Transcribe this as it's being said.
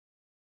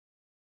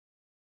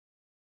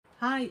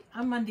Hi,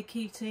 I'm Mandy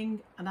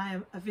Keating and I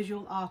am a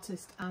visual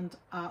artist and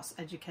arts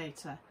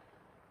educator.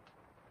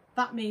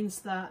 That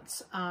means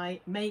that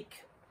I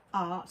make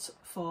art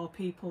for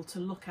people to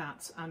look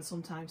at and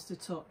sometimes to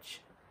touch,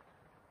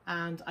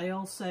 and I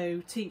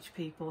also teach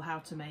people how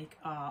to make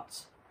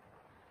art.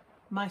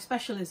 My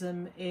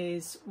specialism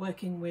is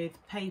working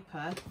with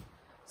paper,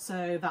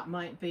 so that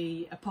might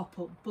be a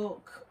pop-up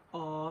book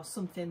or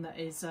something that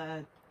is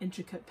an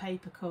intricate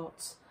paper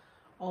cut,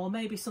 or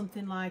maybe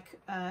something like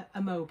a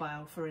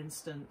mobile, for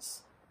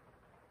instance.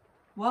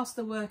 Whilst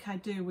the work I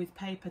do with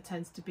paper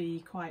tends to be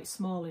quite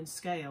small in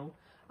scale,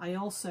 I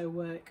also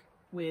work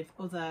with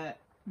other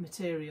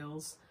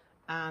materials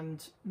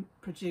and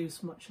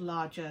produce much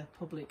larger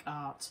public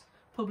art.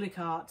 Public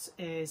art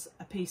is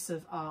a piece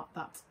of art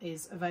that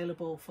is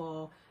available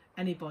for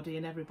anybody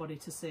and everybody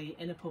to see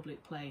in a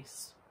public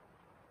place.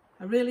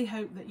 I really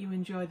hope that you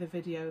enjoy the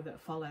video that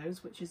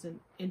follows, which is an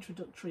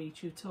introductory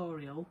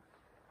tutorial,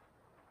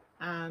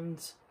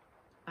 and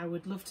I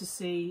would love to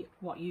see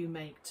what you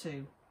make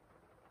too.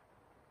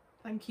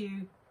 Thank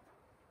you.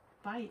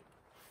 Bye.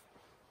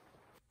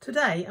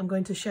 Today I'm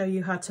going to show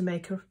you how to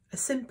make a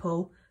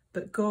simple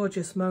but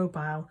gorgeous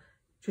mobile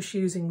just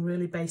using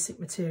really basic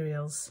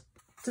materials.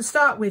 To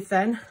start with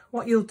then,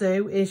 what you'll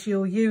do is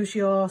you'll use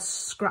your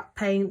scrap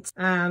paint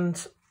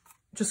and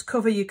just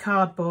cover your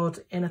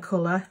cardboard in a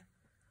colour.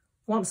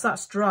 Once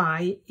that's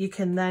dry, you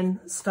can then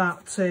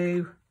start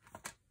to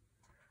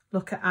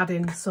look at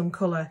adding some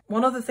colour.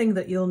 One other thing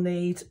that you'll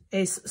need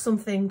is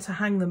something to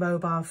hang the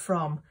mobile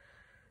from.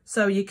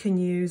 So you can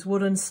use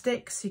wooden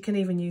sticks, you can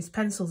even use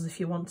pencils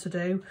if you want to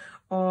do,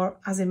 or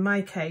as in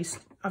my case,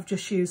 I've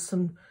just used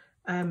some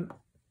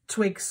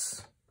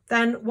twigs.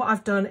 Then what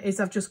I've done is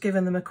I've just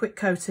given them a quick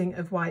coating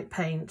of white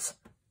paint.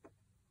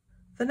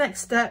 The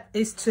next step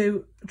is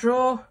to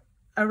draw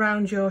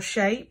around your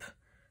shape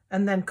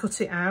and then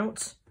cut it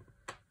out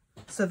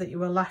so that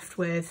you are left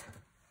with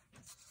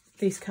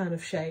these kind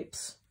of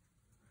shapes.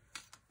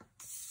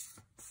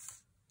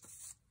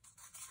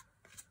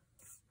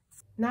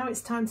 Now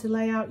it's time to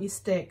lay out your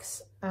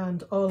sticks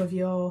and all of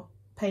your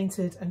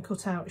painted and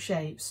cut out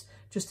shapes,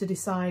 just to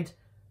decide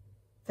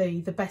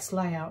the best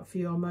layout for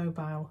your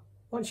mobile.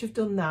 Once you've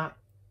done that,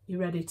 you're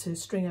ready to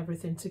string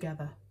everything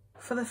together.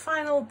 For the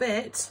final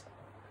bit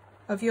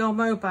of your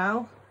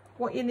mobile,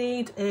 what you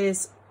need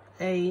is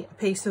a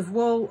piece of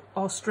wool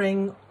or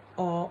string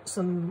or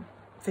some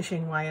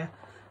fishing wire.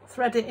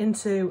 Thread it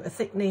into a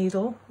thick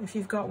needle if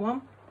you've got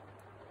one.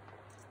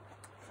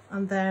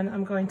 And then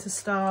I'm going to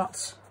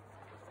start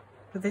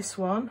with this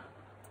one.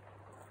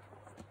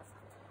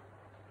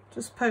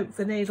 Just poke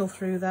the needle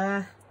through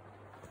there,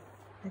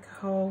 make a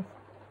hole,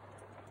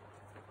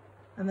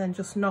 and then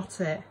just knot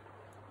it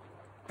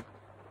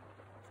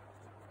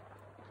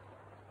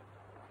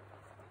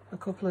a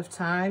couple of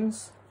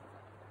times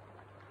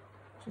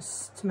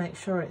just to make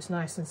sure it's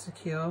nice and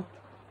secure.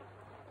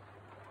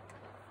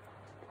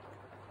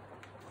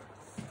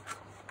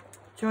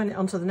 Join it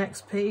onto the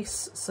next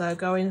piece, so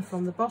go in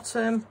from the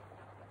bottom,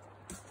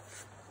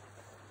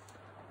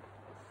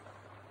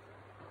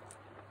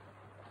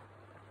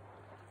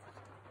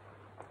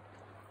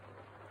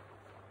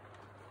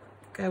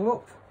 go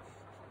up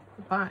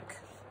the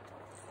back,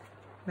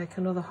 make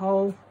another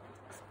hole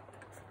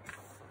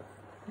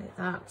like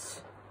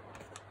that.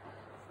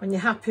 When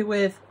you're happy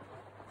with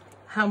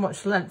how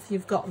much length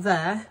you've got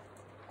there,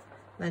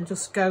 then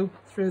just go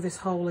through this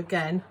hole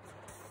again,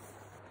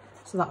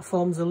 so that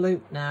forms a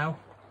loop now.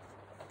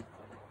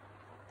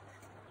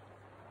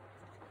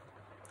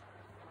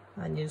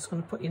 And you're just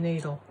going to put your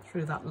needle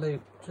through that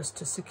loop just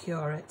to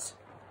secure it.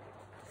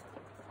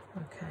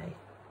 Okay.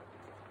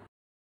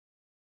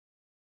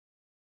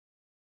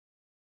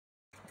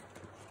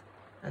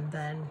 And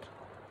then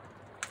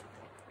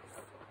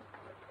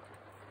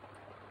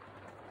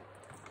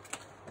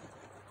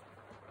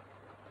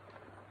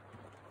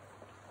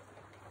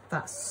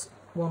that's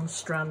one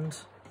strand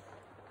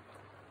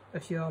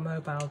of your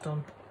mobile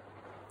done.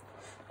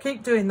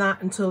 Keep doing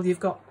that until you've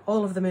got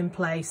all of them in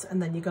place,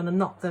 and then you're going to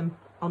knot them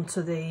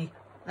onto the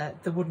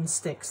wooden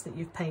sticks that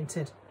you've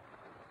painted.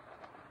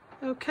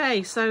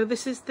 Okay, so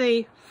this is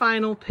the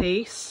final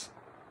piece,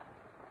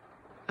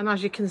 and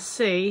as you can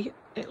see,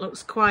 it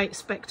looks quite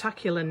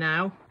spectacular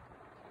now.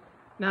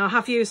 Now I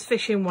have used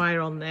fishing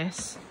wire on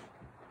this,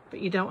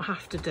 but you don't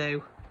have to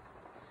do.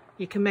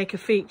 You can make a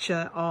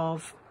feature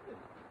of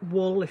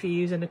wool if you're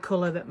using a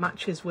colour that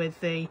matches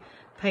with the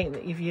paint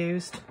that you've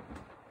used.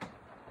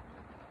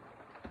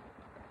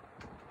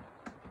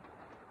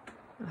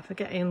 If I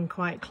get in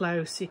quite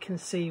close, you can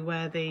see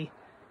where the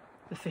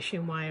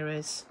fishing wire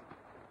is.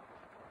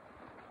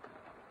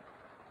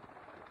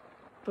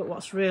 But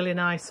what's really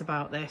nice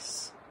about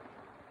this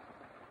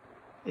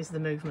is the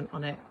movement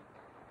on it.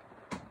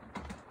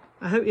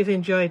 I hope you've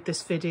enjoyed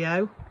this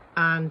video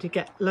and you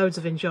get loads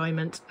of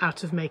enjoyment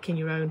out of making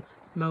your own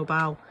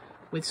mobile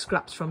with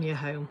scraps from your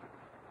home.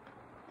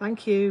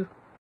 Thank you.